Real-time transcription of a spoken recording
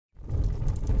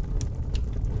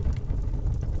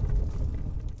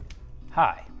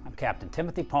Hi, I'm Captain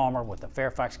Timothy Palmer with the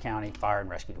Fairfax County Fire and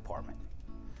Rescue Department.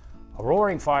 A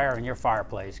roaring fire in your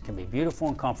fireplace can be beautiful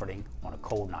and comforting on a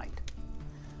cold night.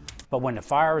 But when the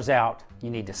fire is out, you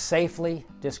need to safely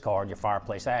discard your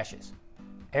fireplace ashes.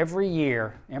 Every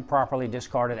year, improperly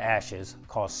discarded ashes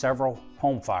cause several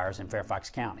home fires in Fairfax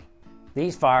County.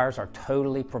 These fires are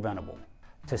totally preventable.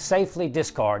 To safely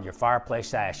discard your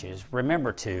fireplace ashes,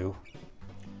 remember to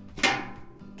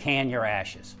can your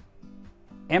ashes.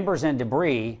 Embers and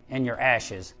debris in your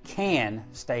ashes can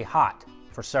stay hot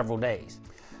for several days.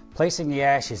 Placing the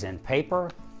ashes in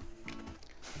paper,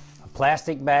 a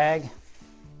plastic bag,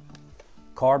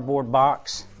 cardboard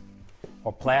box,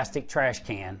 or plastic trash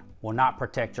can will not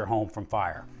protect your home from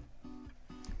fire.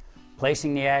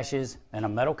 Placing the ashes in a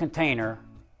metal container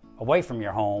away from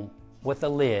your home with a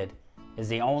lid is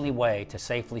the only way to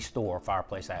safely store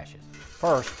fireplace ashes.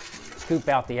 First, scoop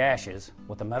out the ashes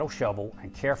with a metal shovel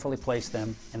and carefully place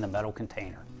them in the metal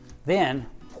container. Then,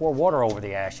 pour water over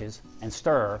the ashes and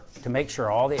stir to make sure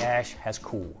all the ash has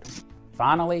cooled.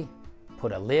 Finally,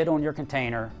 put a lid on your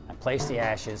container and place the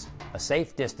ashes a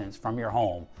safe distance from your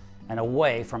home and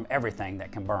away from everything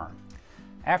that can burn.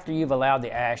 After you've allowed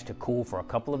the ash to cool for a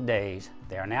couple of days,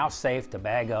 they are now safe to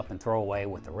bag up and throw away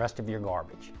with the rest of your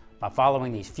garbage. By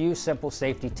following these few simple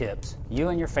safety tips, you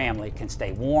and your family can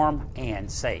stay warm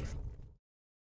and safe.